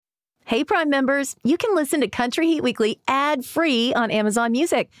Hey, Prime members, you can listen to Country Heat Weekly ad-free on Amazon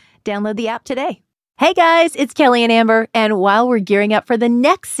Music. Download the app today. Hey guys, it's Kelly and Amber, and while we're gearing up for the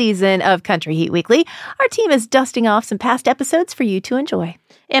next season of Country Heat Weekly, our team is dusting off some past episodes for you to enjoy.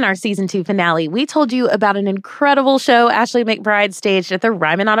 In our season 2 finale, we told you about an incredible show Ashley McBryde staged at the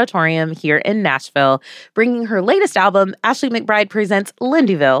Ryman Auditorium here in Nashville, bringing her latest album, Ashley McBryde Presents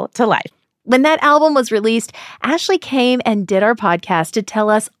Lindyville, to life. When that album was released, Ashley came and did our podcast to tell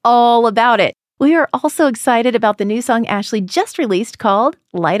us all about it. We are also excited about the new song Ashley just released called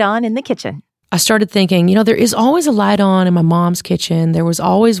Light On in the Kitchen. I started thinking, there is always a light on in my mom's kitchen. There was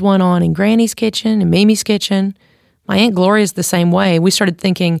always one on in Granny's kitchen and Mimi's kitchen. My Aunt Gloria's the same way. We started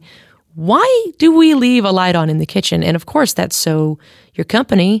thinking, why do we leave a light on in the kitchen? And of course, that's so your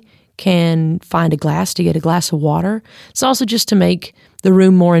company can find a glass to get a glass of water. It's also just to make the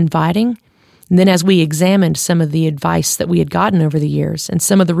room more inviting. And then as we examined some of the advice that we had gotten over the years and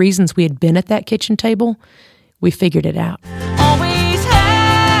some of the reasons we had been at that kitchen table, we figured it out. Always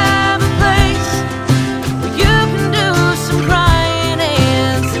have a place where you can do some crying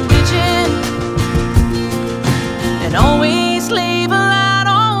and some bitching, and always leave a light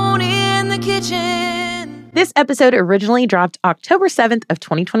on in the kitchen. This episode originally dropped October 7th of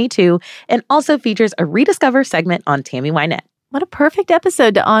 2022 and also features a Rediscover segment on Tammy Wynette. What a perfect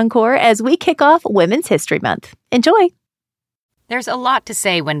episode to encore as we kick off Women's History Month. Enjoy. There's a lot to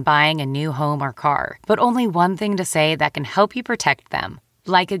say when buying a new home or car, but only one thing to say that can help you protect them.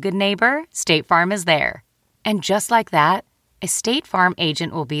 Like a good neighbor, State Farm is there. And just like that, a State Farm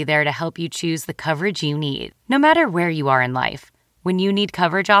agent will be there to help you choose the coverage you need, no matter where you are in life. When you need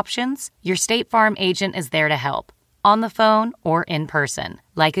coverage options, your State Farm agent is there to help, on the phone or in person.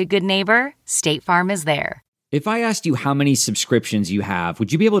 Like a good neighbor, State Farm is there. If I asked you how many subscriptions you have,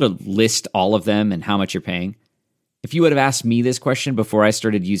 would you be able to list all of them and how much you're paying? If you would have asked me this question before I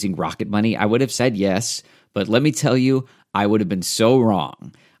started using Rocket Money, I would have said yes, but let me tell you, I would have been so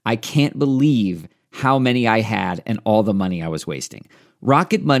wrong. I can't believe how many I had and all the money I was wasting.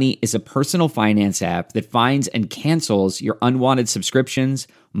 Rocket Money is a personal finance app that finds and cancels your unwanted subscriptions,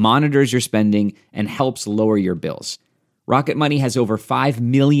 monitors your spending, and helps lower your bills. Rocket Money has over 5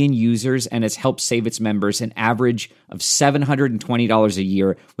 million users and has helped save its members an average of $720 a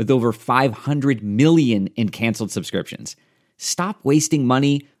year with over 500 million in canceled subscriptions. Stop wasting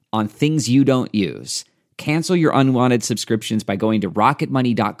money on things you don't use. Cancel your unwanted subscriptions by going to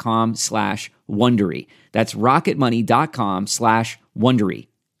rocketmoney.com/Wondery. That's rocketmoney.com/Wondery.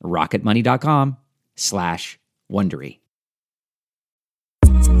 rocketmoney.com/Wondery.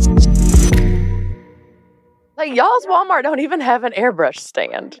 Like, y'all's Walmart don't even have an airbrush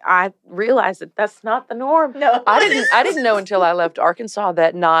stand. I realized that that's not the norm. No, I didn't know until I left Arkansas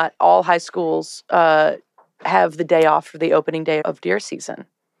that not all high schools have the day off for the opening day of deer season.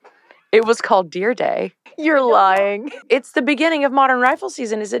 It was called Deer Day. You're lying. It's the beginning of modern rifle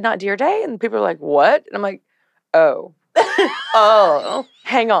season. Is it not Deer Day? And people are like, what? And I'm like, oh. Oh.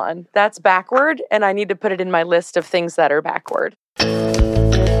 Hang on. That's backward, and I need to put it in my list of things that are backward.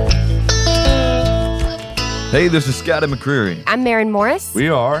 Hey, this is Scotty McCreery. I'm Maren Morris. We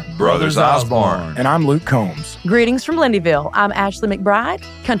are Brothers Osborne. And I'm Luke Combs. Greetings from Lindyville. I'm Ashley McBryde.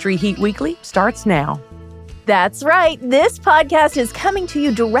 Country Heat Weekly starts now. That's right. This podcast is coming to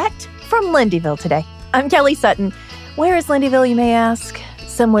you direct from Lindyville today. I'm Kelly Sutton. Where is Lindyville, you may ask?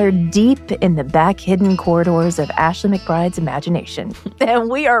 Somewhere deep in the back hidden corridors of Ashley McBryde's imagination. And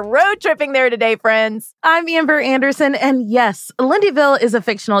we are road tripping there today, friends. I'm Amber Anderson, and yes, Lindyville is a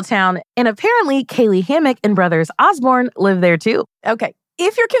fictional town, and apparently Kaylee Hammock and Brothers Osborne live there too. Okay,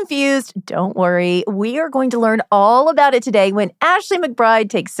 if you're confused, don't worry. We are going to learn all about it today when Ashley McBryde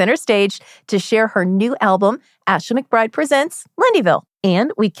takes center stage to share her new album, Ashley McBryde Presents Lindyville.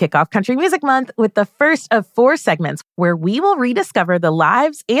 And we kick off Country Music Month with the first of 4 segments where we will rediscover the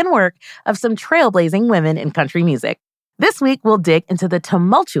lives and work of some trailblazing women in country music. This week, we'll dig into the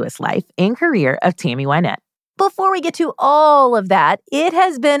tumultuous life and career of Tammy Wynette. Before we get to all of that, it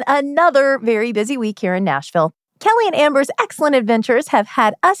has been another very busy week here in Nashville. Kelly and Amber's excellent adventures have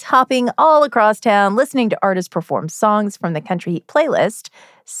had us hopping all across town, listening to artists perform songs from the Country Heat playlist.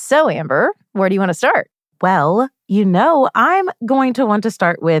 So, Amber, where do you want to start? Well, I'm going to want to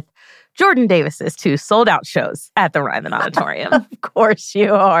start with Jordan Davis's 2 sold-out shows at the Ryman Auditorium. Of course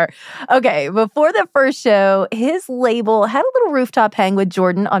you are. Okay, before the first show, his label had a little rooftop hang with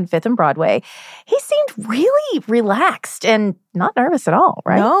Jordan on 5th and Broadway. He seemed really relaxed and not nervous at all,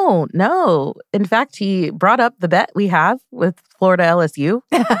 right? No. In fact, he brought up the bet we have with Florida LSU.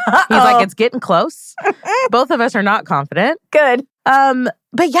 He's like, it's getting close. Both of us are not confident. Good.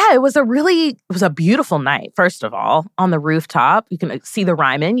 But yeah, it was a beautiful night, first of all. wall on the rooftop. You can see the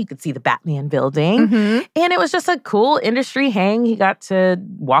Ryman. You could see the Batman building. Mm-hmm. And it was just a cool industry hang. He got to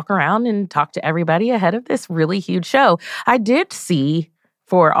walk around and talk to everybody ahead of this really huge show. I did see,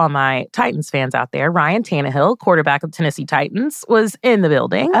 for all my Titans fans out there, Ryan Tannehill, quarterback of Tennessee Titans, was in the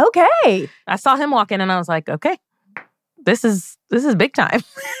building. Okay. I saw him walk in and I was like, okay, this is big time.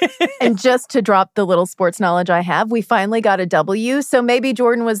 And just to drop the little sports knowledge I have, we finally got a W, so maybe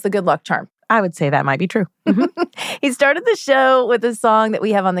Jordan was the good luck charm. I would say that might be true. Mm-hmm. He started the show with a song that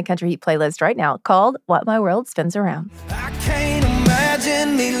we have on the Country Heat playlist right now called What My World Spins Around. I can't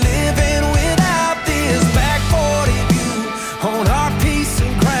imagine me living without this back 40 view on our peace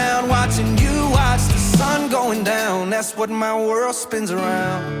and crown, watching you watch the sun going down. That's what my world spins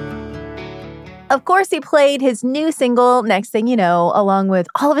around. Of course, he played his new single, Next Thing You Know, along with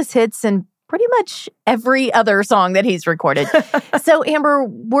all of his hits and pretty much every other song that he's recorded. So, Amber,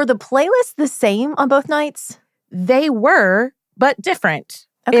 were the playlists the same on both nights? They were, but different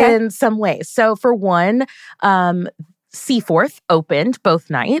in some ways. So for one, Seaforth opened both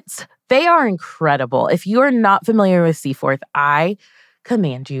nights. They are incredible. If you are not familiar with Seaforth, I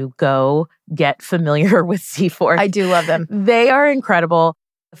command you, go get familiar with Seaforth. I do love them. They are incredible.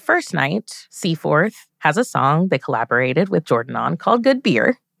 The first night, Seaforth has a song they collaborated with Jordan on called Good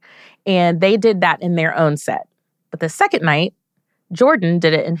Beer. And they did that in their own set. But the second night, Jordan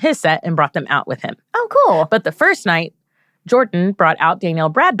did it in his set and brought them out with him. Oh, cool. But the first night, Jordan brought out Danielle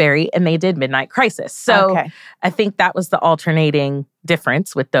Bradbury and they did Midnight Crisis. So I think that was the alternating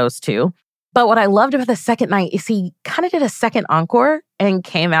difference with those two. But what I loved about the second night is he kind of did a second encore and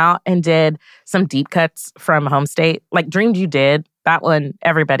came out and did some deep cuts from Home State. Like Dreamed You Did. That one,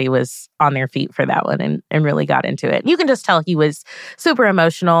 everybody was on their feet for that one and really got into it. You can just tell he was super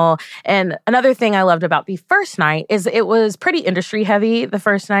emotional. And another thing I loved about the first night is it was pretty industry heavy the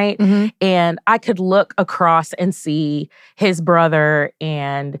first night. Mm-hmm. And I could look across and see his brother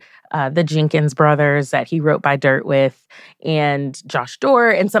and the Jenkins brothers that he wrote By Dirt with, and Josh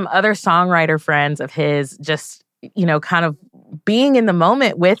Dorr and some other songwriter friends of his just, you know, kind of being in the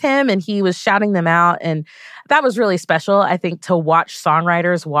moment with him, and he was shouting them out. And that was really special, I think, to watch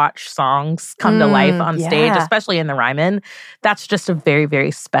songwriters watch songs come to life on stage, especially in the Ryman. That's just a very,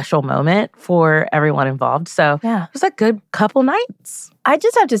 very special moment for everyone involved. So it was a good couple nights. I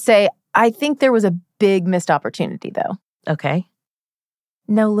just have to say, I think there was a big missed opportunity, though. Okay.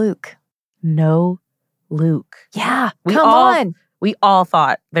 No Luke. No Luke. Yeah, We all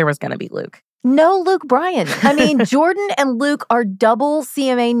thought there was going to be Luke. No Luke Bryan. I mean, Jordan and Luke are double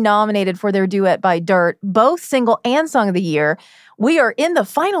CMA nominated for their duet By Dirt, both single and song of the year. We are in the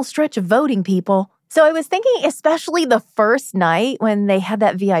final stretch of voting, people. So I was thinking, especially the first night when they had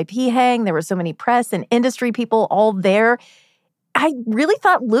that VIP hang, there were so many press and industry people all there. I really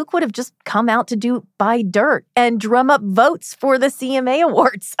thought Luke would have just come out to do By Dirt and drum up votes for the CMA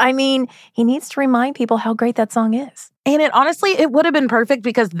Awards. I mean, he needs to remind people how great that song is. And it would have been perfect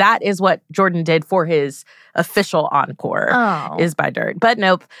because that is what Jordan did for his official encore, is By Dirt. But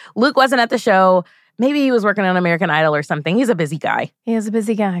nope, Luke wasn't at the show. Maybe he was working on American Idol or something. He's a busy guy. He is a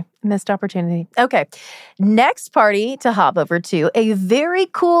busy guy. Missed opportunity. Okay. Next party to hop over to, a very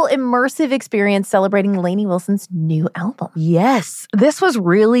cool, immersive experience celebrating Lainey Wilson's new album. Yes, this was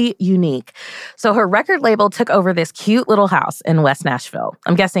really unique. So her record label took over this cute little house in West Nashville.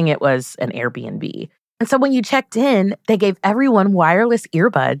 I'm guessing it was an Airbnb. And so when you checked in, they gave everyone wireless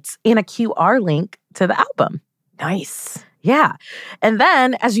earbuds and a QR link to the album. Nice. Yeah. And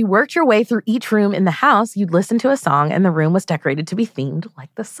then as you worked your way through each room in the house, you'd listen to a song and the room was decorated to be themed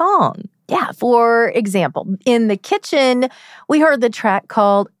like the song. Yeah. For example, in the kitchen, we heard the track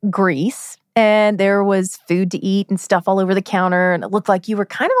called Grease, and there was food to eat and stuff all over the counter. And it looked like you were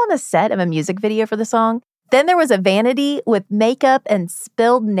kind of on the set of a music video for the song. Then there was a vanity with makeup and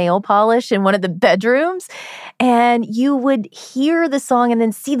spilled nail polish in one of the bedrooms. And you would hear the song and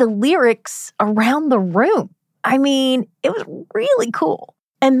then see the lyrics around the room. I mean, it was really cool.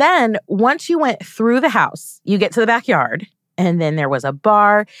 And then once you went through the house, you get to the backyard, and then there was a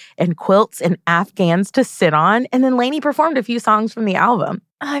bar and quilts and Afghans to sit on. And then Lainey performed a few songs from the album.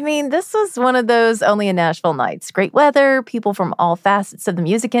 I mean, this was one of those only in Nashville nights. Great weather, people from all facets of the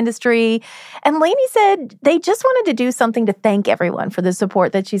music industry. And Lainey said they just wanted to do something to thank everyone for the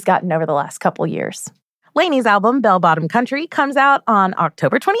support that she's gotten over the last couple years. Lainey's album, Bell Bottom Country, comes out on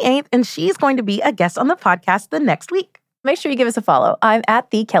October 28th, and she's going to be a guest on the podcast the next week. Make sure you give us a follow. I'm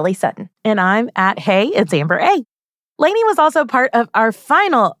at The Kelly Sutton. And I'm at Hey, It's Amber A. Lainey was also part of our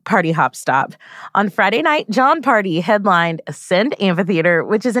final Party Hop stop. On Friday night, John Party headlined Ascend Amphitheater,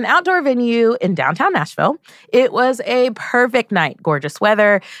 which is an outdoor venue in downtown Nashville. It was a perfect night, gorgeous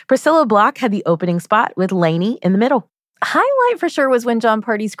weather. Priscilla Block had the opening spot with Lainey in the middle. Highlight for sure was when John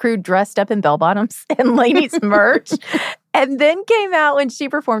Party's crew dressed up in bell-bottoms and Lainey's merch, and then came out when she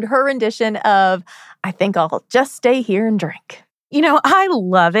performed her rendition of I Think I'll Just Stay Here and Drink. You know, I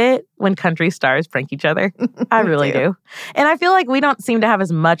love it when country stars prank each other. I really do. And I feel like we don't seem to have as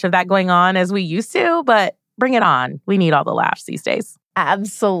much of that going on as we used to, but bring it on. We need all the laughs these days.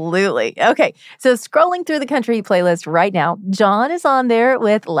 Absolutely. Okay, so scrolling through the country playlist right now, John is on there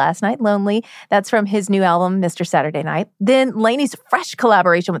with Last Night Lonely. That's from his new album, Mr. Saturday Night. Then Lainey's fresh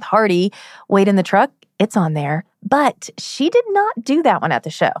collaboration with Hardy, Wait in the Truck, it's on there. But she did not do that one at the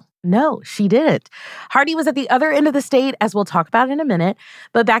show. No, she didn't. Hardy was at the other end of the state, as we'll talk about in a minute.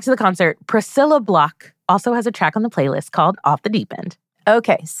 But back to the concert, Priscilla Block also has a track on the playlist called Off the Deep End.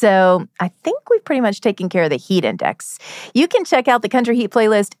 Okay, so I think we've pretty much taken care of the heat index. You can check out the Country Heat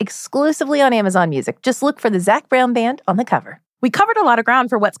playlist exclusively on Amazon Music. Just look for the Zac Brown Band on the cover. We covered a lot of ground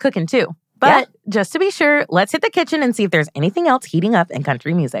for What's Cooking, too. But just to be sure, let's hit the kitchen and see if there's anything else heating up in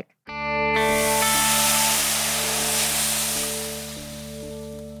country music.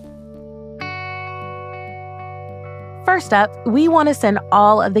 First up, we want to send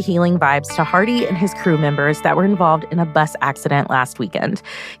all of the healing vibes to Hardy and his crew members that were involved in a bus accident last weekend.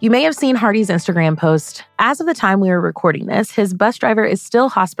 You may have seen Hardy's Instagram post. As of the time we were recording this, his bus driver is still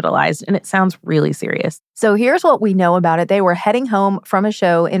hospitalized, and it sounds really serious. So here's what we know about it. They were heading home from a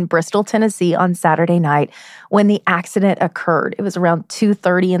show in Bristol, Tennessee on Saturday night when the accident occurred. It was around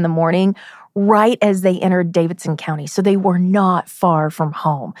 2:30 in the morning, right as they entered Davidson County. So they were not far from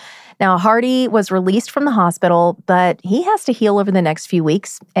home. Now, Hardy was released from the hospital, but he has to heal over the next few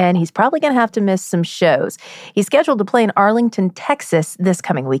weeks, and he's probably going to have to miss some shows. He's scheduled to play in Arlington, Texas this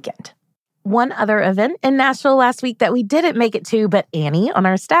coming weekend. One other event in Nashville last week that we didn't make it to, but Annie on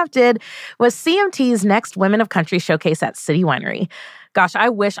our staff did, was CMT's Next Women of Country showcase at City Winery. Gosh, I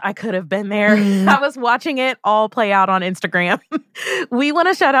wish I could have been there. I was watching it all play out on Instagram. We want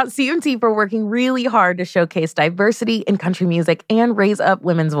to shout out CMT for working really hard to showcase diversity in country music and raise up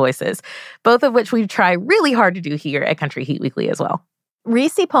women's voices, both of which we try really hard to do here at Country Heat Weekly as well.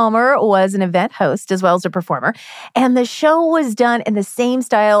 Reese Palmer was an event host as well as a performer, and the show was done in the same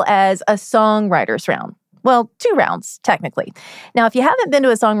style as a songwriter's round. Well, 2 rounds, technically. Now, if you haven't been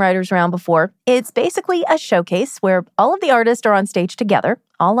to a songwriter's round before, it's basically a showcase where all of the artists are on stage together,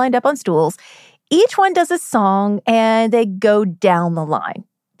 all lined up on stools. Each one does a song, and they go down the line.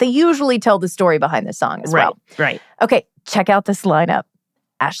 They usually tell the story behind the song as well. Right. Okay, check out this lineup.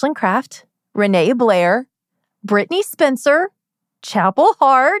 Ashlyn Kraft, Renee Blair, Brittany Spencer, Chapel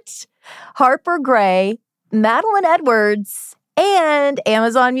Hart, Harper Gray, Madeline Edwards, and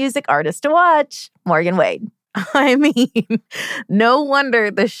Amazon Music artist to watch, Morgan Wade. I mean, no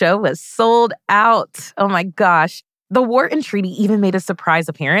wonder the show was sold out. Oh my gosh. The Wharton Treaty even made a surprise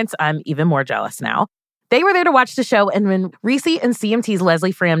appearance. I'm even more jealous now. They were there to watch the show, and when Reese and CMT's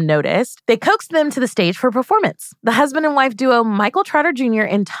Leslie Fram noticed, they coaxed them to the stage for a performance. The husband and wife duo Michael Trotter Jr.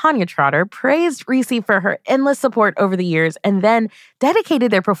 and Tanya Trotter praised Reese for her endless support over the years and then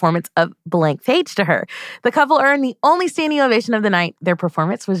dedicated their performance of Blank Page to her. The couple earned the only standing ovation of the night. Their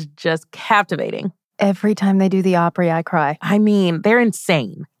performance was just captivating. Every time they do the Opry, I cry. I mean, they're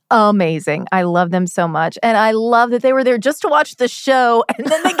insane. Amazing. I love them so much. And I love that they were there just to watch the show and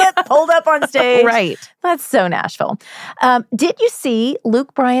then they get pulled up on stage. Right. That's so Nashville. Did you see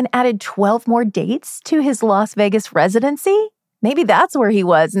Luke Bryan added 12 more dates to his Las Vegas residency? Maybe that's where he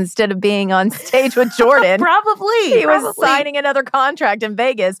was instead of being on stage with Jordan. Probably. He was signing another contract in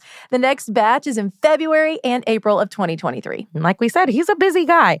Vegas. The next batch is in February and April of 2023. And like we said, he's a busy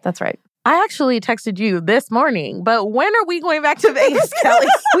guy. That's right. I actually texted you this morning, but when are we going back to Vegas, Kelly?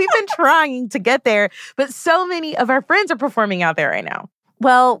 We've been trying to get there, but so many of our friends are performing out there right now.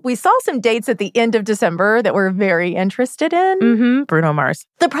 Well, we saw some dates at the end of December that we're very interested in. Bruno Mars.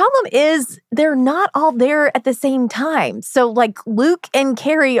 The problem is they're not all there at the same time. So like Luke and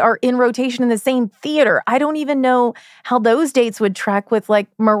Carrie are in rotation in the same theater. I don't even know how those dates would track with like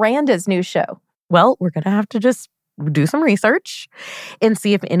Miranda's new show. Well, we're going to have to just do some research and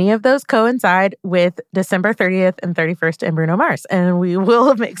see if any of those coincide with December 30th and 31st and Bruno Mars. And we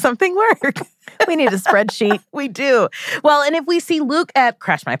will make something work. We need a spreadsheet. We do. Well, and if we see Luke at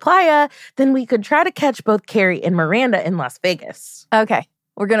Crash My Playa, then we could try to catch both Carrie and Miranda in Las Vegas. Okay.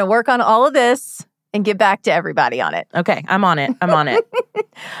 We're going to work on all of this and get back to everybody on it. Okay. I'm on it.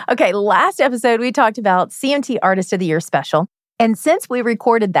 Okay. Last episode, we talked about CMT Artist of the Year special. And since we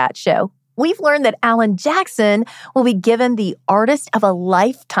recorded that show, we've learned that Alan Jackson will be given the Artist of a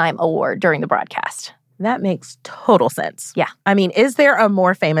Lifetime Award during the broadcast. That makes total sense. Yeah. I mean, is there a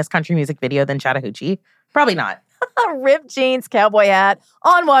more famous country music video than Chattahoochee? Probably not. Ripped jeans, cowboy hat,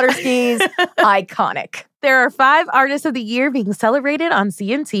 on water skis, iconic. There are 5 Artists of the Year being celebrated on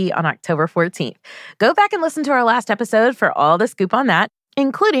CNT on October 14th. Go back and listen to our last episode for all the scoop on that,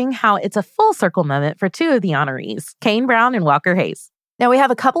 including how it's a full circle moment for 2 of the honorees, Kane Brown and Walker Hayes. Now, we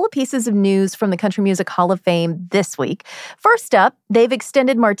have a couple of pieces of news from the Country Music Hall of Fame this week. First up, they've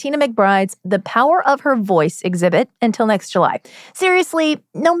extended Martina McBride's The Power of Her Voice exhibit until next July. Seriously,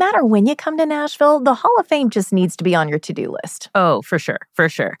 no matter when you come to Nashville, the Hall of Fame just needs to be on your to-do list. Oh, for sure, for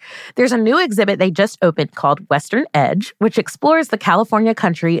sure. There's a new exhibit they just opened called Western Edge, which explores the California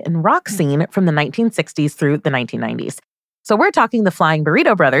country and rock scene from the 1960s through the 1990s. So we're talking the Flying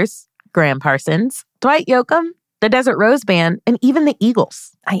Burrito Brothers, Graham Parsons, Dwight Yoakam, the Desert Rose Band, and even the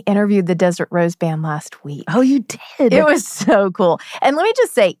Eagles. I interviewed the Desert Rose Band last week. Oh, you did? It was so cool. And let me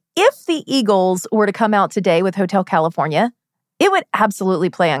just say, if the Eagles were to come out today with Hotel California, it would absolutely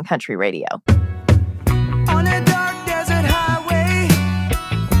play on country radio. On a dark desert highway,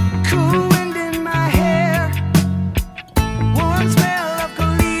 cool wind in my hair, warm smell of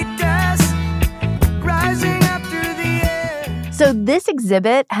colitas rising up through the air. So this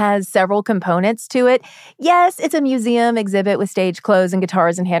exhibit has several components to it. Yes, it's a museum exhibit with stage clothes and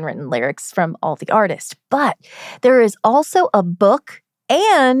guitars and handwritten lyrics from all the artists, but there is also a book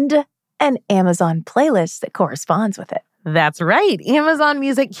and an Amazon playlist that corresponds with it. That's right. Amazon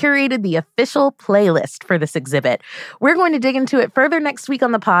Music curated the official playlist for this exhibit. We're going to dig into it further next week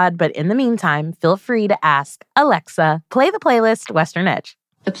on the pod, but in the meantime, feel free to ask Alexa, play the playlist Western Edge.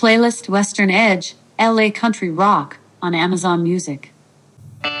 The playlist Western Edge, LA Country Rock on Amazon Music.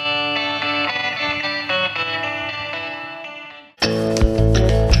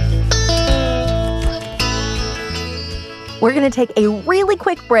 We're going to take a really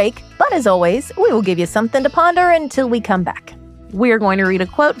quick break, but as always, we will give you something to ponder until we come back. We're going to read a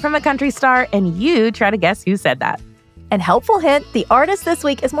quote from a country star, and you try to guess who said that. And helpful hint, the artist this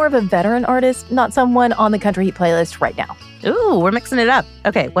week is more of a veteran artist, not someone on the Country Heat playlist right now. Ooh, we're mixing it up.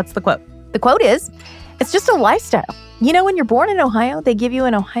 Okay, what's the quote? The quote is, "It's just a lifestyle. You know, when you're born in Ohio, they give you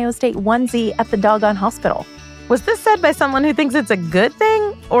an Ohio State onesie at the doggone hospital." Was this said by someone who thinks it's a good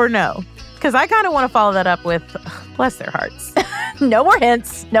thing or no? Because I kind of want to follow that up with, bless their hearts. No more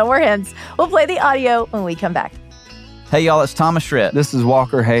hints. No more hints. We'll play the audio when we come back. Hey, y'all, it's Thomas Schritt. This is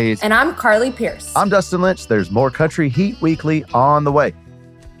Walker Hayes. And I'm Carly Pierce. I'm Dustin Lynch. There's more Country Heat Weekly on the way.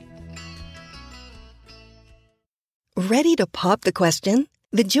 Ready to pop the question?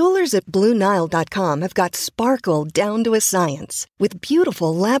 The jewelers at BlueNile.com have got sparkle down to a science with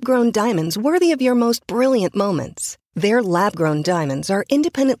beautiful lab-grown diamonds worthy of your most brilliant moments. Their lab-grown diamonds are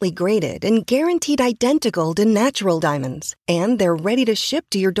independently graded and guaranteed identical to natural diamonds, and they're ready to ship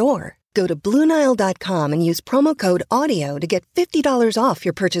to your door. Go to BlueNile.com and use promo code AUDIO to get $50 off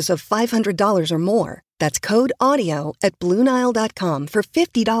your purchase of $500 or more. That's code AUDIO at BlueNile.com for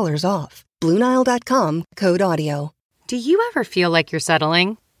 $50 off. BlueNile.com, code AUDIO. Do you ever feel like you're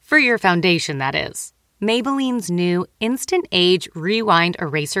settling? For your foundation, that is. Maybelline's new Instant Age Rewind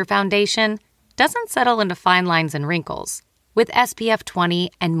Eraser Foundation doesn't settle into fine lines and wrinkles. With SPF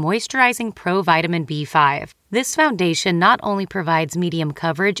 20 and moisturizing Pro Vitamin B5, this foundation not only provides medium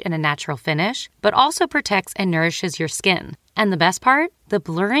coverage and a natural finish, but also protects and nourishes your skin. And the best part? The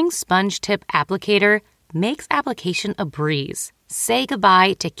blurring sponge tip applicator makes application a breeze. Say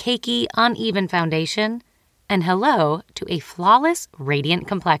goodbye to cakey, uneven foundation and hello to a flawless, radiant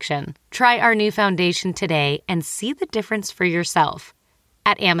complexion. Try our new foundation today and see the difference for yourself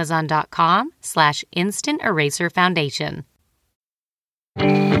at Amazon.com/Instant Eraser Foundation.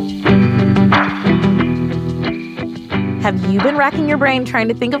 Have you been racking your brain trying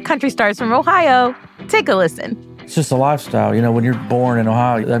to think of country stars from Ohio? Take a listen. It's just a lifestyle. You know, when you're born in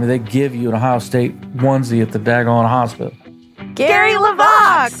Ohio, I mean, they give you an Ohio State onesie at the daggone hospital. Gary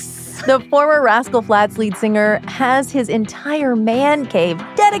LaVox! The former Rascal Flatts lead singer has his entire man cave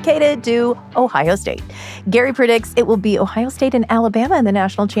dedicated to Ohio State. Gary predicts it will be Ohio State and Alabama in the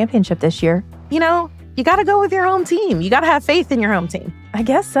national championship this year. You know, you got to go with your home team. You got to have faith in your home team. I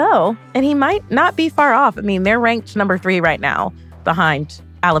guess so. And he might not be far off. I mean, they're ranked number 3 right now behind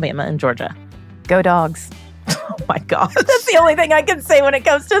Alabama and Georgia. Go Dogs. Oh, my gosh. That's the only thing I can say when it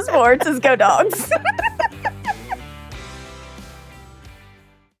comes to sports is go Dogs.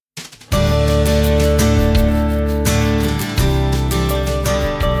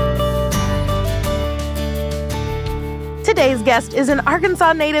 Today's guest is an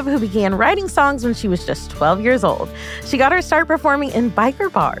Arkansas native who began writing songs when she was just 12 years old. She got her start performing in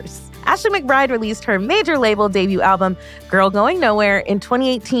biker bars. Ashley McBryde released her major label debut album, Girl Going Nowhere, in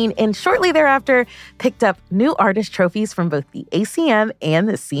 2018, and shortly thereafter picked up new artist trophies from both the ACM and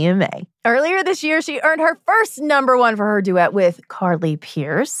the CMA. Earlier this year, she earned her first #1 for her duet with Carly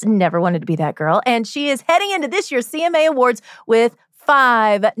Pearce, Never Wanted to Be That Girl, and she is heading into this year's CMA Awards with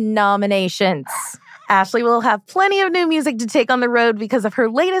 5 nominations. Ashley will have plenty of new music to take on the road because of her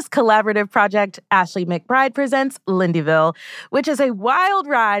latest collaborative project, Ashley McBryde Presents Lindyville, which is a wild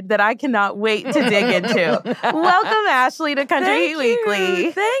ride that I cannot wait to dig into. Welcome, Ashley, to Country Heat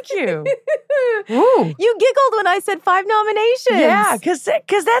Weekly. Thank you. You giggled when I said 5 nominations. Yeah, because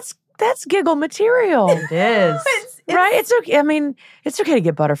that's giggle material. It is. Right? It's okay. I mean, it's okay to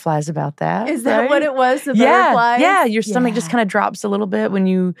get butterflies about that. Is that right? what it was? The butterflies? Yeah, your stomach just kind of drops a little bit when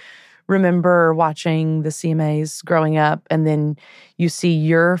you remember watching the CMAs growing up, and then you see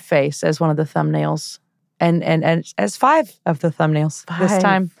your face as one of the thumbnails, and as 5 of the thumbnails this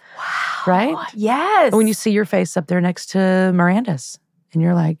time. Wow. Right? Yes. And when you see your face up there next to Miranda's, and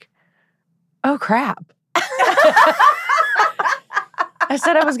you're like, oh, crap. I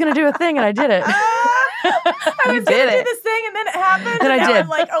said I was going to do a thing, and I did it. I was going to do this thing, and then it happened. And I now did. I'm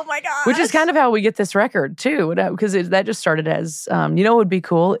like, oh, my gosh. Which is kind of how we get this record, too, because that just started as, what would be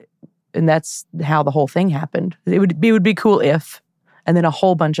cool? And that's how the whole thing happened. It would be cool if, and then a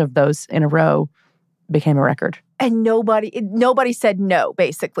whole bunch of those in a row became a record. And nobody said no,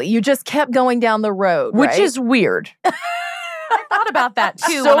 basically. You just kept going down the road, Which right? is weird. I thought about that,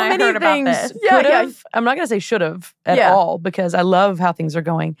 too, So when I many heard about things this. could have. I'm not going to say should have at all, because I love how things are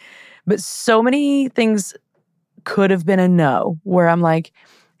going. But so many things could have been a no, where I'm like,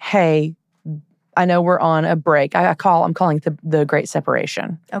 hey, I know we're on a break. I'm calling it the Great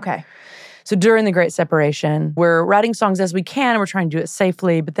Separation. Okay. So during the Great Separation, we're writing songs as we can, and we're trying to do it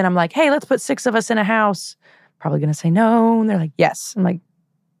safely. But then I'm like, hey, let's put 6 of us in a house. Probably going to say no. And they're like, yes. I'm like,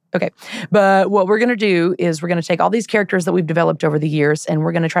 okay. But what we're going to do is we're going to take all these characters that we've developed over the years, and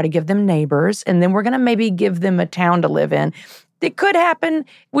we're going to try to give them neighbors. And then we're going to maybe give them a town to live in. It could happen.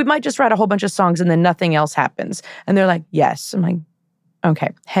 We might just write a whole bunch of songs and then nothing else happens. And they're like, yes. I'm like,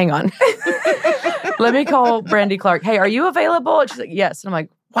 okay, hang on. Let me call Brandy Clark. Hey, are you available? And she's like, yes. And I'm like,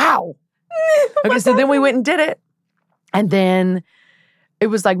 wow. Okay, so then we went and did it. And then it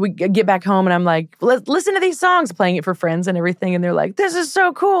was like, we get back home and I'm like, listen to these songs, playing it for friends and everything. And they're like, this is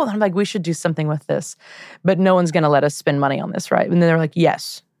so cool. And I'm like, we should do something with this. But no one's going to let us spend money on this, right? And then they're like,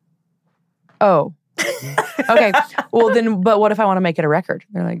 yes. Oh. Okay. Well, then, but what if I want to make it a record?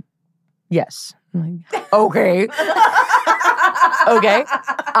 They're like, yes. I'm like, okay. Okay.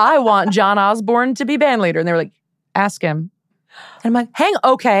 I want John Osborne to be band leader. And they were like, ask him. And I'm like,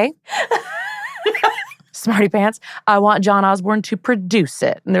 okay. Smarty pants. I want John Osborne to produce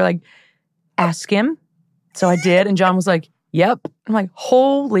it. And they're like, ask him. So I did. And John was like, yep. I'm like,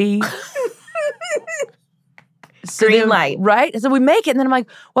 holy. So Green light. Right? So we make it. And then I'm like,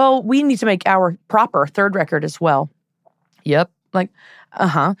 well, we need to make our proper 3rd record as well. Yep. Like,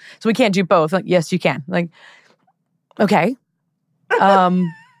 so we can't do both. Like, yes, you can. Like, okay.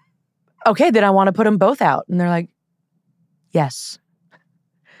 Okay, then I want to put them both out. And they're like, yes.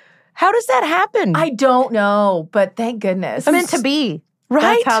 How does that happen? I don't know, but thank goodness. It's meant to be. Right?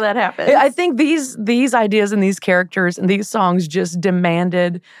 That's how that happens. I think these ideas and these characters and these songs just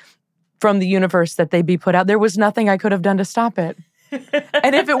demanded from the universe that they be put out. There was nothing I could have done to stop it.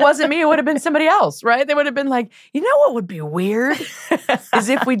 And if it wasn't me, it would have been somebody else, right? They would have been like, you know what would be weird? Is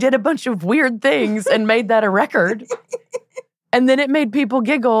if we did a bunch of weird things and made that a record. And then it made people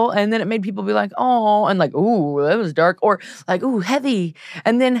giggle, and then it made people be like, oh, and like, ooh, that was dark, or like, ooh, heavy.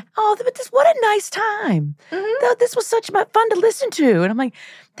 And then, oh, but what a nice time. Mm-hmm. This was such fun to listen to. And I'm like,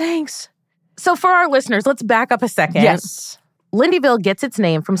 thanks. So for our listeners, let's back up a second. Yes. Lindyville gets its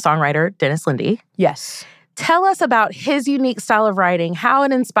name from songwriter Dennis Lindy. Yes. Tell us about his unique style of writing, how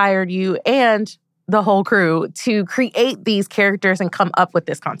it inspired you and the whole crew to create these characters and come up with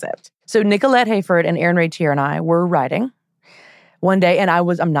this concept. So Nicolette Hayford and Aaron Ray Tier and I were writing one day, and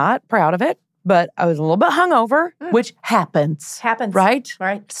I'm not proud of it, but I was a little bit hungover, which happens. Happens. Right?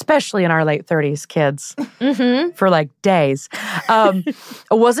 Right. Especially in our late 30s, kids, for like days. I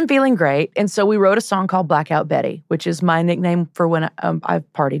wasn't feeling great, and so we wrote a song called Blackout Betty, which is my nickname for when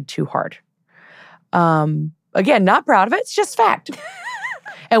I've partied too hard. Again, not proud of it. It's just fact.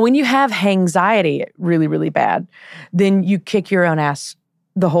 And when you have anxiety really, really bad, then you kick your own ass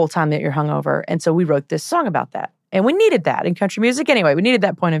the whole time that you're hungover. And so we wrote this song about that. And we needed that in country music anyway. We needed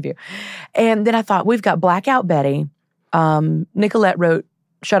that point of view. And then I thought, we've got Blackout Betty. Nicolette wrote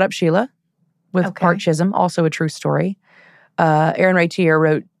Shut Up Sheila with Park Chisholm, also a true story. Aaron Ray Tier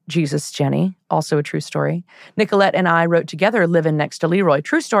wrote Jesus Jenny, also a true story. Nicolette and I wrote together Living Next to Leroy.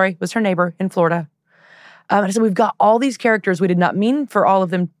 True story, was her neighbor in Florida. So we've got all these characters. We did not mean for all of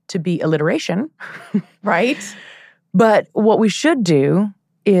them to be alliteration. Right. But what we should do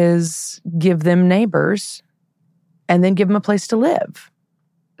is give them neighbors and then give them a place to live.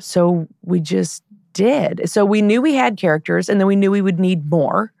 So we just did. So we knew we had characters, and then we knew we would need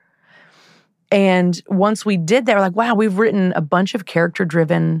more. And once we did that, we're like, wow, we've written a bunch of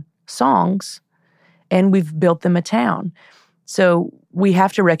character-driven songs, and we've built them a town. So we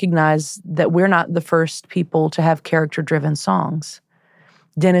have to recognize that we're not the first people to have character-driven songs.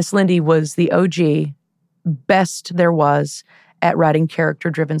 Dennis Lindy was the OG, best there was at writing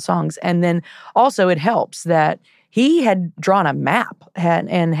character-driven songs. And then also it helps that he had drawn a map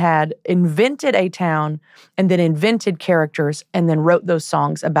and had invented a town and then invented characters and then wrote those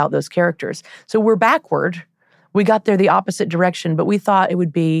songs about those characters. So we're backward. We got there the opposite direction, but we thought it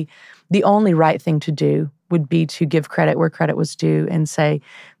would be the only right thing to do would be to give credit where credit was due and say,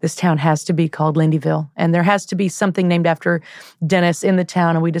 this town has to be called Lindyville. And there has to be something named after Dennis in the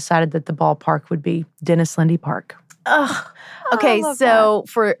town. And we decided that the ballpark would be Dennis Lindy Park. Ugh. Okay, so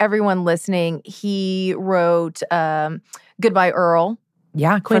for everyone listening, he wrote Goodbye Earl.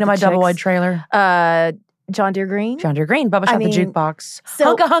 Yeah, Queen of My Double-Wide Trailer. John Deere Green. John Deere Green, Bubba Shot the Jukebox.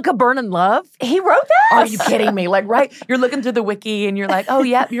 So, Hunka Hunka Burnin' Love. He wrote that? Are you kidding me? Like, right, you're looking through the wiki and you're like, oh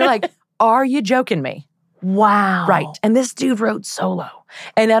yeah. You're like, are you joking me? Wow. Right. And this dude wrote solo.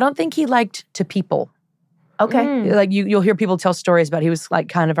 And I don't think he liked to people. Okay. Like you'll hear people tell stories about he was like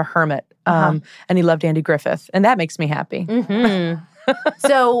kind of a hermit. And he loved Andy Griffith. And that makes me happy. Mm-hmm.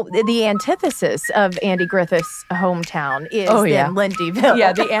 So the antithesis of Andy Griffith's hometown is then Lindyville.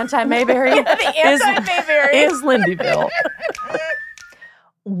 Yeah, the anti-Mayberry. The anti-Mayberry is Lindyville.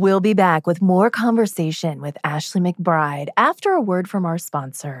 We'll be back with more conversation with Ashley McBryde after a word from our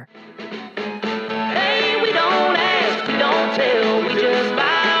sponsor. Hey, we don't ask, we don't tell, we just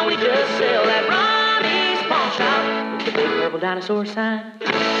buy, we just sell at Ronnie's Pawn Shop with the big purple dinosaur sign.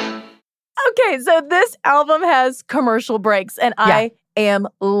 Okay, so this album has commercial breaks, and I am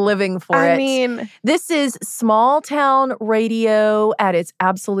living for it. I mean, this is small town radio at its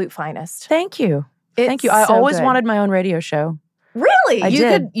absolute finest. Thank you. Thank you. I always wanted my own radio show.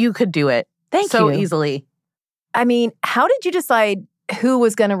 Really? You could do it. Thank so you. easily. I mean, how did you decide who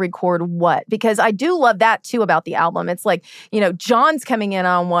was going to record what? Because I do love that too about the album. It's like, John's coming in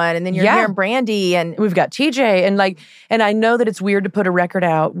on one, and then you're hearing Brandy, and we've got TJ, and I know that it's weird to put a record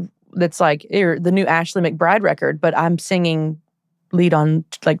out that's like the new Ashley McBryde record, but I'm singing lead on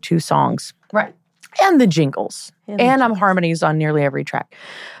like 2 songs. Right. And the jingles. And I'm harmonies on nearly every track.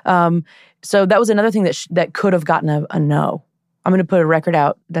 So that was another thing that could have gotten a no. I'm going to put a record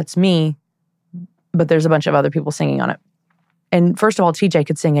out that's me, but there's a bunch of other people singing on it. And first of all, TJ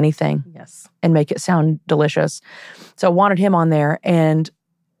could sing anything. Yes. And make it sound delicious. So I wanted him on there. And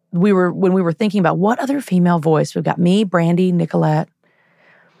when we were thinking about what other female voice, we've got me, Brandy, Nicolette.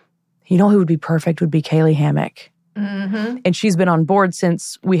 You know who would be perfect would be Kaylee Hammock. Mm-hmm. And she's been on board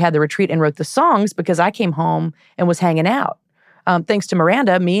since we had the retreat and wrote the songs because I came home and was hanging out. Thanks to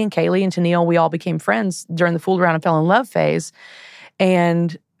Miranda, me and Kaylee and Tennille, we all became friends during the fooled around and fell in love phase.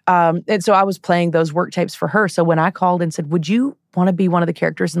 And so I was playing those work tapes for her. So when I called and said, would you want to be one of the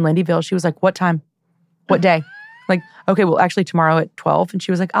characters in Lindyville? She was like, what time? What day? Like, okay, well, actually tomorrow at 12. And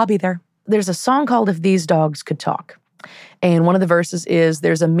she was like, I'll be there. There's a song called If These Dogs Could Talk. And one of the verses is,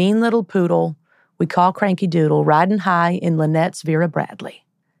 there's a mean little poodle we call Cranky Doodle riding high in Lynette's Vera Bradley.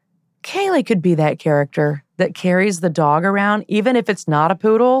 Kaylee could be that character that carries the dog around, even if it's not a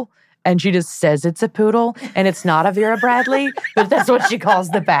poodle, and she just says it's a poodle, and it's not a Vera Bradley, but that's what she calls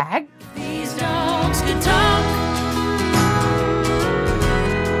the bag. These dogs could talk.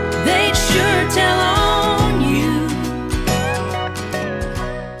 They'd sure tell on you.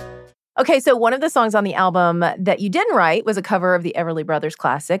 Okay, so one of the songs on the album that you didn't write was a cover of the Everly Brothers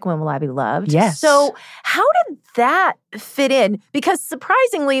classic, When Will I Be Loved? Yes. So how did that fit in? Because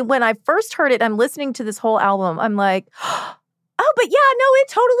surprisingly, when I first heard it, I'm listening to this whole album, I'm like, oh, but yeah, no, it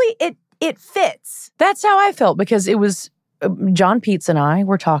totally, it fits. That's how I felt, because it was John Peets and I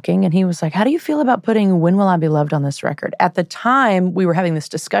were talking, and he was like, how do you feel about putting When Will I Be Loved on this record? At the time we were having this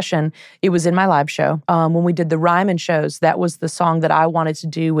discussion, it was in my live show. When we did the Ryman shows, that was the song that I wanted to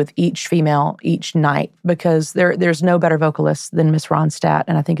do with each female each night, because there's no better vocalist than Miss Ronstadt,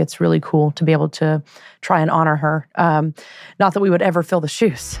 and I think it's really cool to be able to try and honor her. Not that we would ever fill the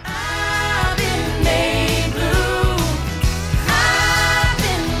shoes.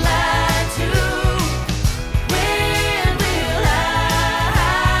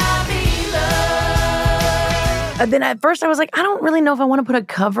 then at first I was like, I don't really know if I want to put a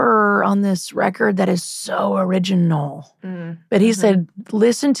cover on this record that is so original. But he said,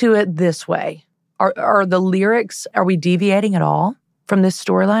 listen to it this way. Are the lyrics, are we deviating at all from this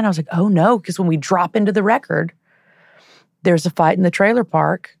storyline? I was like, oh no, because when we drop into the record, there's a fight in the trailer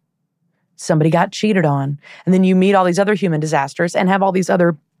park. Somebody got cheated on. And then you meet all these other human disasters and have all these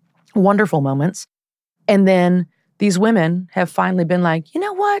other wonderful moments. And then these women have finally been like, you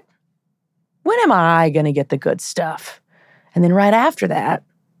know what? When am I going to get the good stuff? And then right after that,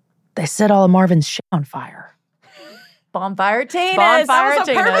 they set all of Marvin's shit on fire. Bonfire Tina's. Bonfire That was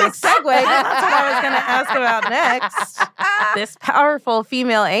a perfect segue. That's what I was going to ask about next. This powerful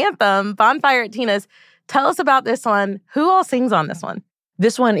female anthem, Bonfire at Tina's. Tell us about this one. Who all sings on this one?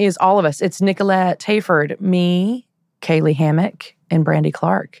 This one is all of us. It's Nicolette Tayford, me, Kaylee Hammock, and Brandy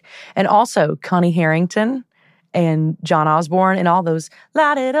Clark. And also Connie Harrington and John Osborne and all those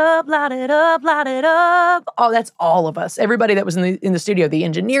light it up, light it up, light it up. Oh, that's all of us. Everybody that was in the studio. The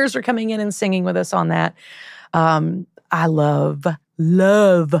engineers are coming in and singing with us on that. I love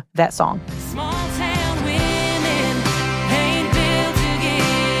that song. Small town women ain't built to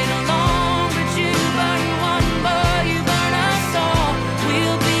get along, but you burn one, boy, you burn us all.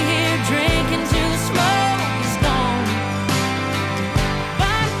 We'll be here drinking till the smoke is gone.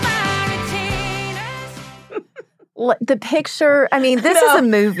 Bonfire at Tina's. The picture, I mean, this is a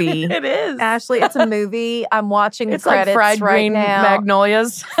movie. It is. Ashley, it's a movie. I'm watching the It's like credits fried right green now.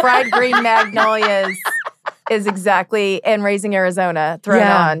 magnolias. Fried green magnolias is exactly, and Raising Arizona thrown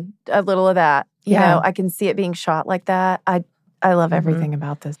on a little of that. You know, I can see it being shot like that. I love everything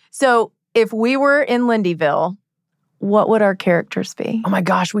about this. So if we were in Lindyville, what would our characters be? Oh my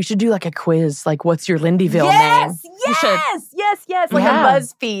gosh, we should do like a quiz. Like, what's your Lindyville name? Yes. Like a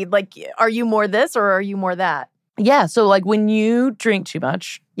BuzzFeed. Like, are you more this or are you more that? Yeah. So like when you drink too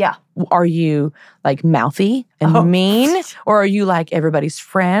much, yeah, are you like mouthy and mean? Or are you like everybody's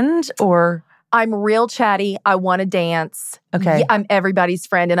friend? Or I'm real chatty. I want to dance. Okay. Yeah, I'm everybody's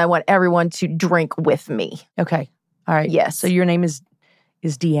friend and I want everyone to drink with me. Okay. All right. Yes. So your name is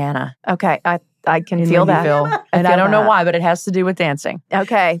Deanna. Okay. I can in feel that. Lindyville. And I don't know why, but it has to do with dancing.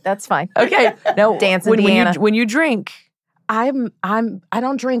 Okay. That's fine. Okay. No, Dancing Deanna. When you drink, I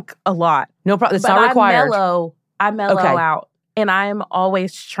don't drink a lot. No problem. It's But not required. I mellow out. And I'm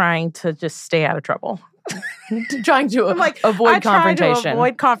always trying to just stay out of trouble. Trying to avoid confrontation. To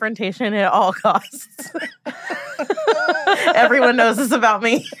avoid confrontation at all costs. Everyone knows this about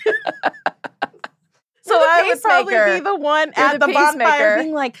me. So I would probably be the one at the bonfire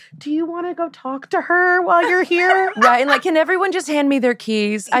being like, do you want to go talk to her while you're here? Right. And like, can everyone just hand me their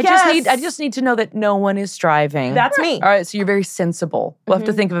keys? I just need to know that no one is driving. That's me. All right. So you're very sensible. We'll have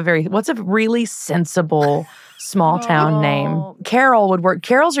to think of what's a really sensible small town name? Carol would work.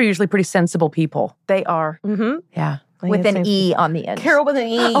 Carols are usually pretty sensible people. They are. Mm-hmm. Yeah. With an E on the end. Carol with an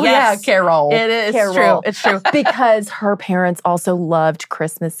E. Oh, yes. yeah, Carol. It is. Carol. It's true. It's true. Because her parents also loved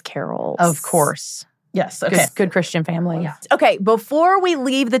Christmas carols. Of course. Yes. Okay. Good Christian family. Yeah. Okay, before we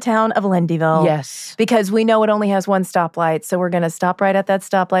leave the town of Lindyville. Yes. Because we know it only has one stoplight, so we're going to stop right at that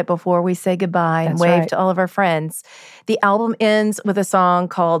stoplight before we say goodbye and wave to all of our friends. The album ends with a song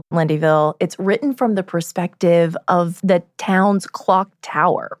called Lindyville. It's written from the perspective of the town's clock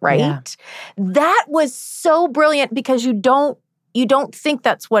tower, right? Yeah. That was so brilliant because you don't think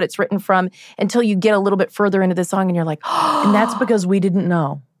that's what it's written from until you get a little bit further into the song and you're like, oh. And that's because we didn't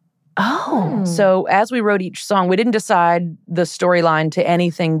know. Oh. So as we wrote each song, we didn't decide the storyline to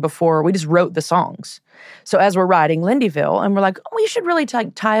anything before. We just wrote the songs. So as we're writing Lindyville, and we're like, we should really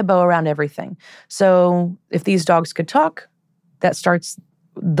tie a bow around everything. So if these dogs could talk, that starts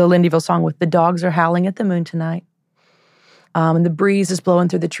the Lindyville song with the dogs are howling at the moon tonight. And the breeze is blowing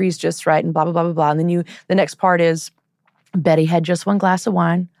through the trees just right and blah, blah, blah, blah, blah. And then the next part is Betty had just one glass of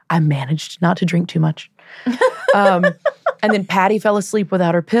wine. I managed not to drink too much. And then Patty fell asleep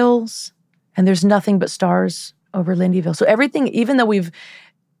without her pills, and there's nothing but stars over Lindyville. So everything, even though we've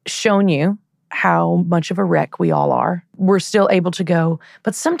shown you how much of a wreck we all are, we're still able to go,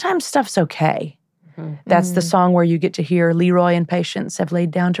 but sometimes stuff's okay. Mm-hmm. That's the song where you get to hear Leroy and Patience have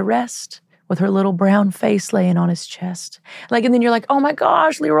laid down to rest with her little brown face laying on his chest. And then you're like, oh my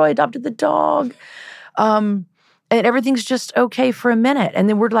gosh, Leroy adopted the dog. And everything's just okay for a minute. And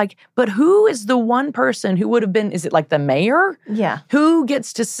then we're like, but who is the one person who would have been, is it like the mayor? Yeah. Who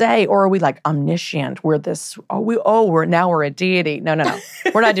gets to say, or are we like omniscient? We're we're a deity. No.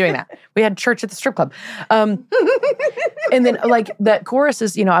 We're not doing that. We had church at the strip club. And then like that chorus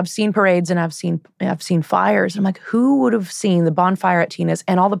is, I've seen parades and I've seen fires. I'm like, who would have seen the bonfire at Tina's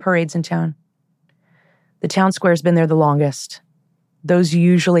and all the parades in town? The town square's been there the longest. Those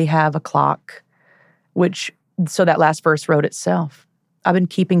usually have a clock, which So that last verse wrote itself. I've been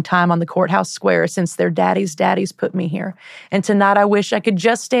keeping time on the courthouse square since their daddies put me here. And tonight I wish I could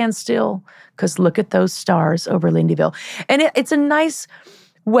just stand still, because look at those stars over Lindyville. And it's a nice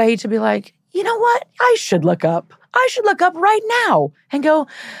way to be like, you know what? I should look up. I should look up right now and go,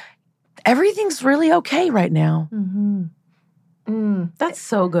 everything's really okay right now. That's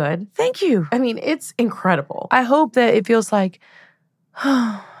so good. Thank you. I mean, it's incredible. I hope that it feels like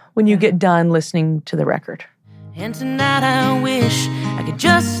when you get done listening to the record. And tonight I wish I could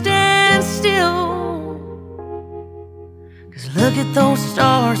just stand still, 'cause look at those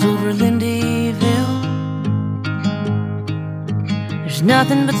stars over Lindyville. There's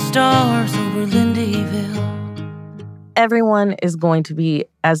nothing but stars over Lindyville. Everyone is going to be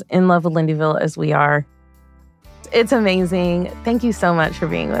as in love with Lindyville as we are. It's amazing. Thank you so much for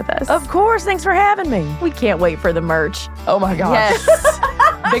being with us. Of course. Thanks for having me. We can't wait for the merch. Oh my gosh. Yes.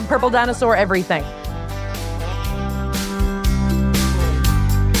 Big purple dinosaur, everything.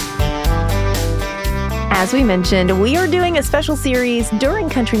 As we mentioned, we are doing a special series during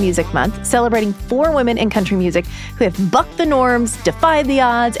Country Music Month, celebrating 4 women in country music who have bucked the norms, defied the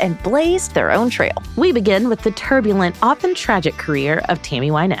odds, and blazed their own trail. We begin with the turbulent, often tragic career of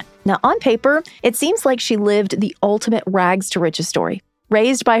Tammy Wynette. Now, on paper, it seems like she lived the ultimate rags to riches story.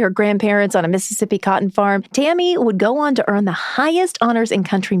 Raised by her grandparents on a Mississippi cotton farm, Tammy would go on to earn the highest honors in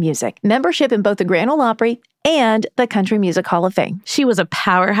country music, membership in both the Grand Ole Opry and the Country Music Hall of Fame. She was a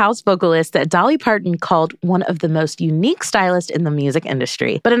powerhouse vocalist that Dolly Parton called one of the most unique stylists in the music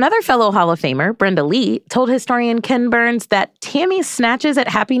industry. But another fellow Hall of Famer, Brenda Lee, told historian Ken Burns that Tammy's snatches at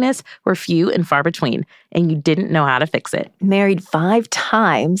happiness were few and far between, and you didn't know how to fix it. Married 5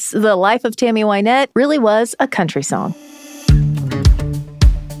 times, the life of Tammy Wynette really was a country song.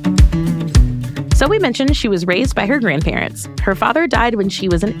 So we mentioned she was raised by her grandparents. Her father died when she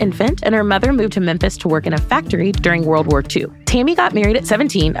was an infant, and her mother moved to Memphis to work in a factory during World War II. Tammy got married at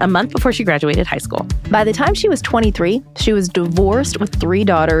 17, a month before she graduated high school. By the time she was 23, she was divorced with 3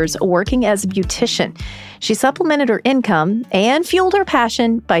 daughters, working as a beautician. She supplemented her income and fueled her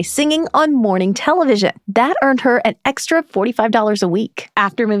passion by singing on morning television. That earned her an extra $45 a week.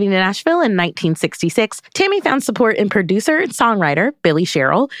 After moving to Nashville in 1966, Tammy found support in producer and songwriter Billy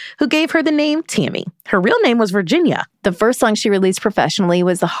Sherrill, who gave her the name Tammy. Her real name was Virginia. The first song she released professionally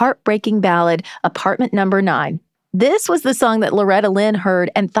was the heartbreaking ballad Apartment Number 9. This was the song that Loretta Lynn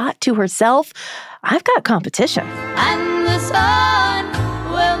heard and thought to herself, I've got competition. And the sun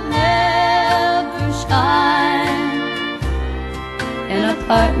will never shine in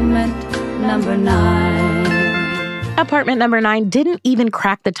apartment number 9. Apartment Number 9 didn't even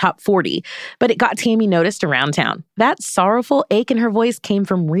crack the top 40, but it got Tammy noticed around town. That sorrowful ache in her voice came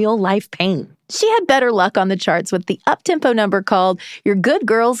from real-life pain. She had better luck on the charts with the up-tempo number called Your Good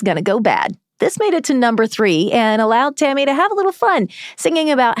Girl's Gonna Go Bad. This made it to number 3 and allowed Tammy to have a little fun, singing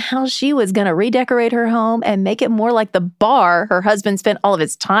about how she was going to redecorate her home and make it more like the bar her husband spent all of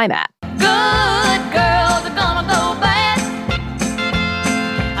his time at. Good girls are gonna go bad.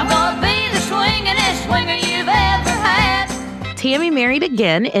 I'm gonna be the swingin'est swinger you've ever had. Tammy married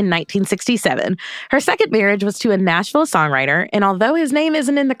again in 1967. Her second marriage was to a Nashville songwriter, and although his name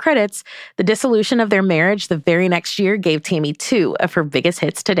isn't in the credits, the dissolution of their marriage the very next year gave Tammy 2 of her biggest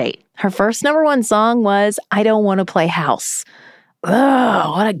hits to date. Her first number 1 song was I Don't Want to Play House.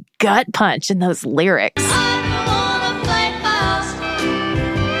 Ugh, what a gut punch in those lyrics. I don't wanna play house.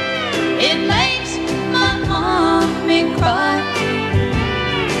 It makes my mommy cry.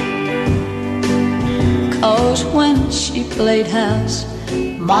 'Cause when she played house,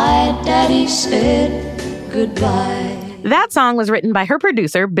 my daddy said goodbye. That song was written by her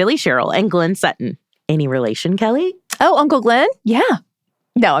producer, Billy Sherrill, and Glenn Sutton. Any relation, Kelly? Oh, Uncle Glenn? Yeah.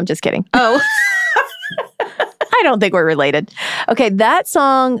 No, I'm just kidding. Oh. I don't think we're related. Okay, that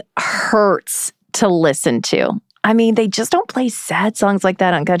song hurts to listen to. I mean, they just don't play sad songs like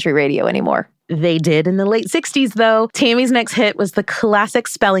that on country radio anymore. They did in the late 60s, though. Tammy's next hit was the classic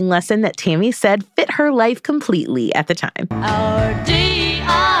spelling lesson that Tammy said fit her life completely at the time. Our DIVORCE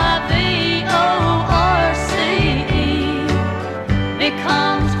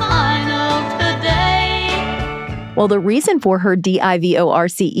becomes final today. Well, the reason for her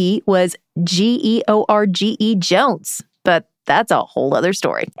DIVORCE was GEORGE Jones, but that's a whole other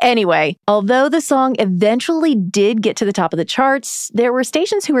story. Anyway, although the song eventually did get to the top of the charts, there were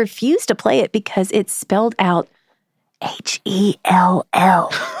stations who refused to play it because it spelled out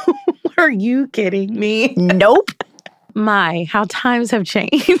HELL. Are you kidding me? Nope. My, how times have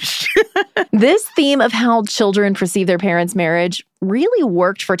changed. This theme of how children perceive their parents' marriage really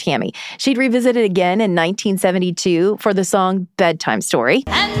worked for Tammy. She'd revisit it again in 1972 for the song Bedtime Story.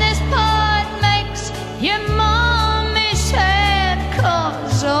 And this part makes your mom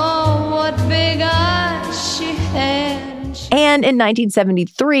and in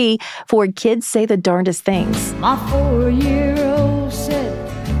 1973 for Kids Say the Darndest Things. My 4-year-old said,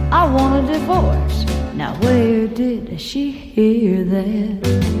 I want a divorce. Now where did she hear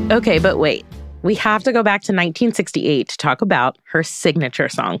that? Okay, but wait. We have to go back to 1968 to talk about her signature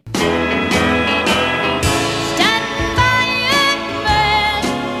song.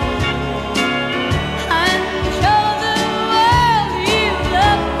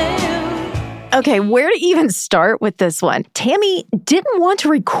 Okay, where to even start with this one? Tammy didn't want to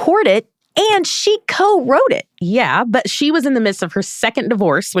record it, and she co-wrote it. Yeah, but she was in the midst of her second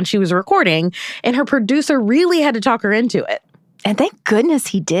divorce when she was recording, and her producer really had to talk her into it. And thank goodness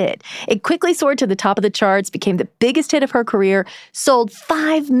he did. It quickly soared to the top of the charts, became the biggest hit of her career, sold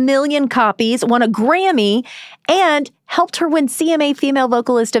 5 million copies, won a Grammy, and helped her win CMA Female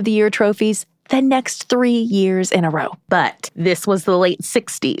Vocalist of the Year trophies the next 3 years in a row. But this was the late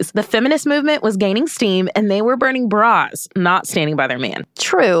 60s. The feminist movement was gaining steam, and they were burning bras, not standing by their man.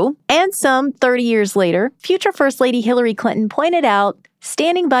 True. And some 30 years later, future First Lady Hillary Clinton pointed out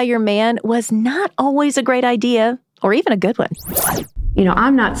standing by your man was not always a great idea, or even a good one. You know,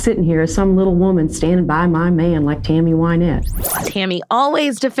 I'm not sitting here as some little woman standing by my man like Tammy Wynette. Tammy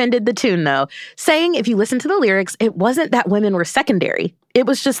always defended the tune, though, saying if you listen to the lyrics, it wasn't that women were secondary. It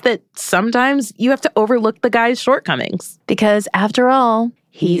was just that sometimes you have to overlook the guy's shortcomings. Because after all,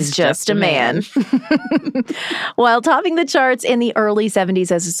 he's just a man. While topping the charts in the early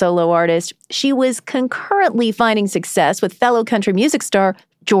 70s as a solo artist, she was concurrently finding success with fellow country music star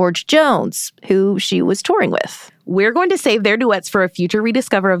George Jones, who she was touring with. We're going to save their duets for a future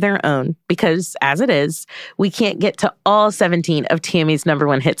rediscover of their own because, as it is, we can't get to all 17 of Tammy's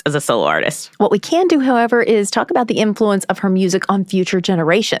 #1 hits as a solo artist. What we can do, however, is talk about the influence of her music on future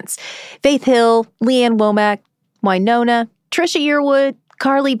generations. Faith Hill, Leanne Womack, Wynonna, Trisha Yearwood,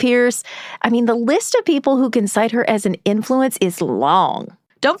 Carly Pierce. I mean, the list of people who can cite her as an influence is long.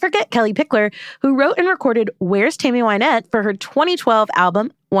 Don't forget Kelly Pickler, who wrote and recorded Where's Tammy Wynette for her 2012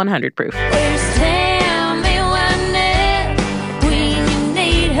 album, 100 Proof. Where's Tammy Wynette when you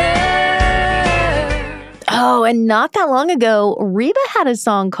need her? Oh, and not that long ago, Reba had a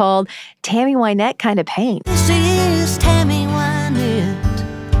song called Tammy Wynette Kinda Pain. This is Tammy Wynette.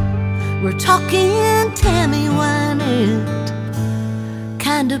 We're talking Tammy Wynette.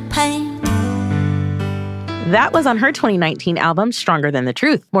 Kinda pain. That was on her 2019 album, Stronger Than the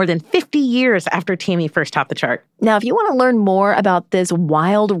Truth, more than 50 years after Tammy first topped the chart. Now, if you want to learn more about this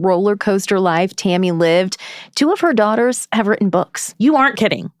wild roller coaster life Tammy lived, 2 of her daughters have written books. You aren't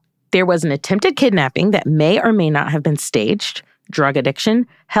kidding. There was an attempted kidnapping that may or may not have been staged, drug addiction,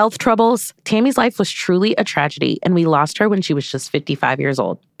 health troubles. Tammy's life was truly a tragedy, and we lost her when she was just 55 years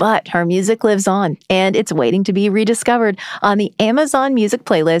old. But her music lives on, and it's waiting to be rediscovered on the Amazon Music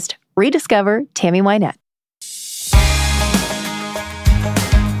playlist, Rediscover Tammy Wynette.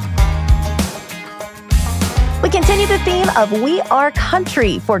 We continue the theme of We Are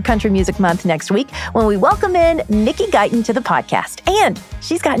Country for Country Music Month next week when we welcome in Nikki Guyton to the podcast. And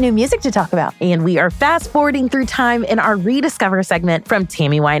she's got new music to talk about. And we are fast-forwarding through time in our Rediscover segment from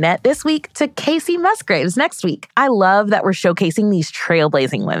Tammy Wynette this week to Casey Musgraves next week. I love that we're showcasing these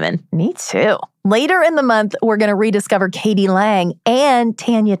trailblazing women. Me too. Later in the month, we're going to rediscover Katie Lang and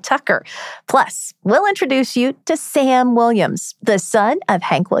Tanya Tucker. Plus, we'll introduce you to Sam Williams, the son of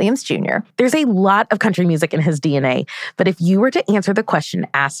Hank Williams Jr. There's a lot of country music in his DNA, but if you were to answer the question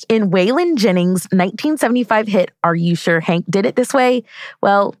asked in Waylon Jennings' 1975 hit, Are You Sure Hank Did It This Way?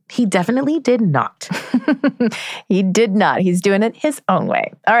 Well, he definitely did not. He did not. He's doing it his own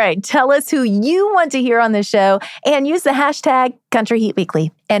way. All right, tell us who you want to hear on the show and use the hashtag Country Heat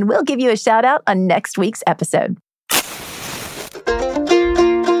Weekly, and we'll give you a shout out on next week's episode.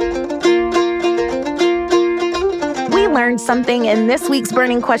 We learned something in this week's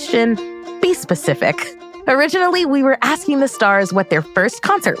burning question. Be specific. Originally, we were asking the stars what their first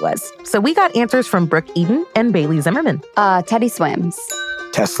concert was. So we got answers from Brooke Eden and Bailey Zimmerman. Teddy Swims.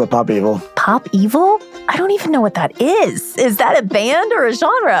 Tesla Pop Evil. Pop Evil? I don't even know what that is. Is that a band or a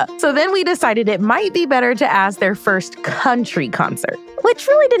genre? So then we decided it might be better to ask their first country concert. Which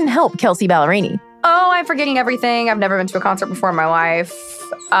really didn't help Kelsey Ballerini. Oh, I'm forgetting everything. I've never been to a concert before in my life.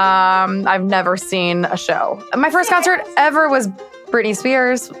 I've never seen a show. My first concert ever was Britney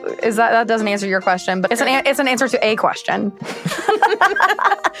Spears. That doesn't answer your question, but it's an answer to a question.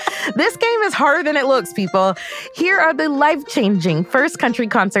 This game is harder than it looks, people. Here are the life-changing first country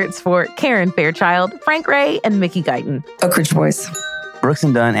concerts for Karen Fairchild, Frank Ray, and Mickey Guyton. Oak Ridge Boys. Brooks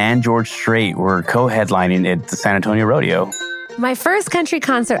and Dunn and George Strait were co-headlining at the San Antonio Rodeo. My first country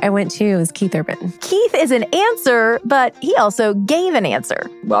concert I went to was Keith Urban. Keith is an answer, but he also gave an answer.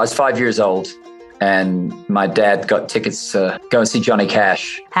 Well, I was 5 years old, and my dad got tickets to go and see Johnny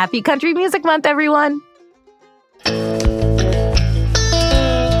Cash. Happy Country Music Month, everyone.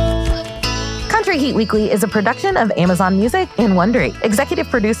 Country Heat Weekly is a production of Amazon Music and Wondery. Executive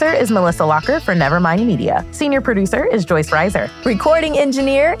producer is Melissa Locker for Nevermind Media. Senior producer is Joyce Reiser. Recording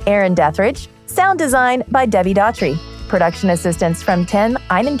engineer, Aaron Dethridge. Sound design by Debbie Daughtry. Production assistants from Ten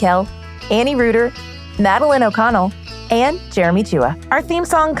Einenkel, Annie Reuter, Madeline O'Connell, and Jeremy Chua. Our theme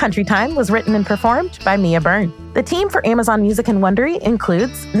song, Country Time, was written and performed by Mia Byrne. The team for Amazon Music and Wondery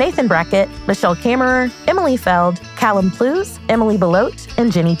includes Nathan Brackett, Michelle Kammerer, Emily Feld, Callum Plews, Emily Belote,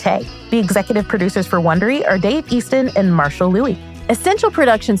 and Jenny Tay. The executive producers for Wondery are Dave Easton and Marshall Louie. Essential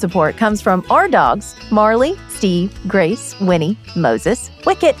production support comes from our dogs, Marley, Steve, Grace, Winnie, Moses,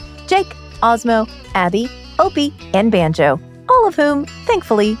 Wicket, Jake, Osmo, Abby, Opie, and Banjo, all of whom,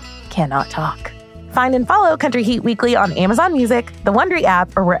 thankfully, cannot talk. Find and follow Country Heat Weekly on Amazon Music, the Wondery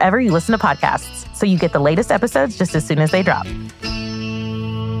app, or wherever you listen to podcasts, so you get the latest episodes just as soon as they drop.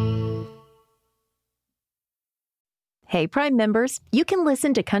 Hey, Prime members, you can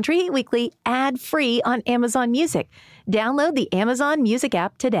listen to Country Heat Weekly ad-free on Amazon Music. Download the Amazon Music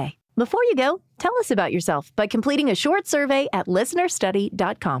app today. Before you go, tell us about yourself by completing a short survey at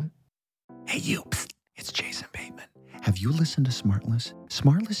listenerstudy.com. Hey, you. Psst, it's Jason Bateman. Have you listened to Smartless?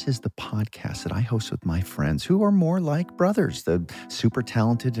 Smartless is the podcast that I host with my friends who are more like brothers. The super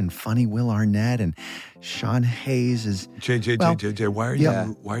talented and funny Will Arnett and Sean Hayes is... JJ, why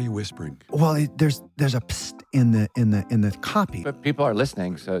are you whispering? Well, there's a psst in the copy. But people are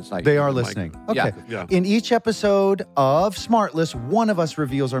listening, so it's like... They are listening. Okay. Yeah. In each episode of Smartless, one of us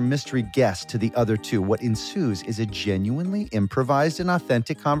reveals our mystery guest to the other two. What ensues is a genuinely improvised and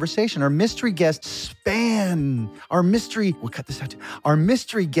authentic conversation. Our mystery guests span... We'll cut this out too. Our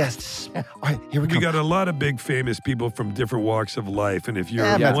mystery guests... All right, here we go. We got a lot of big famous people from different walks of life, and if you're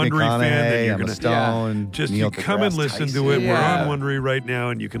a Matthew Wondery fan, then you're Emma going to... Stone, just Neil you come and deGrasse listen Tyson. to it. We're on Wondery right now,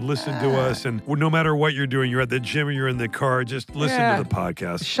 and you can listen to us. And no matter what you're doing, you're at the gym or you're in the car, just listen to the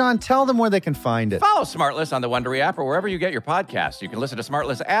podcast. Sean, tell them where they can find it. Follow Smartless on the Wondery app or wherever you get your podcasts. You can listen to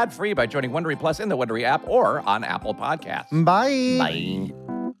Smartless ad-free by joining Wondery Plus in the Wondery app or on Apple Podcasts. Bye. Bye.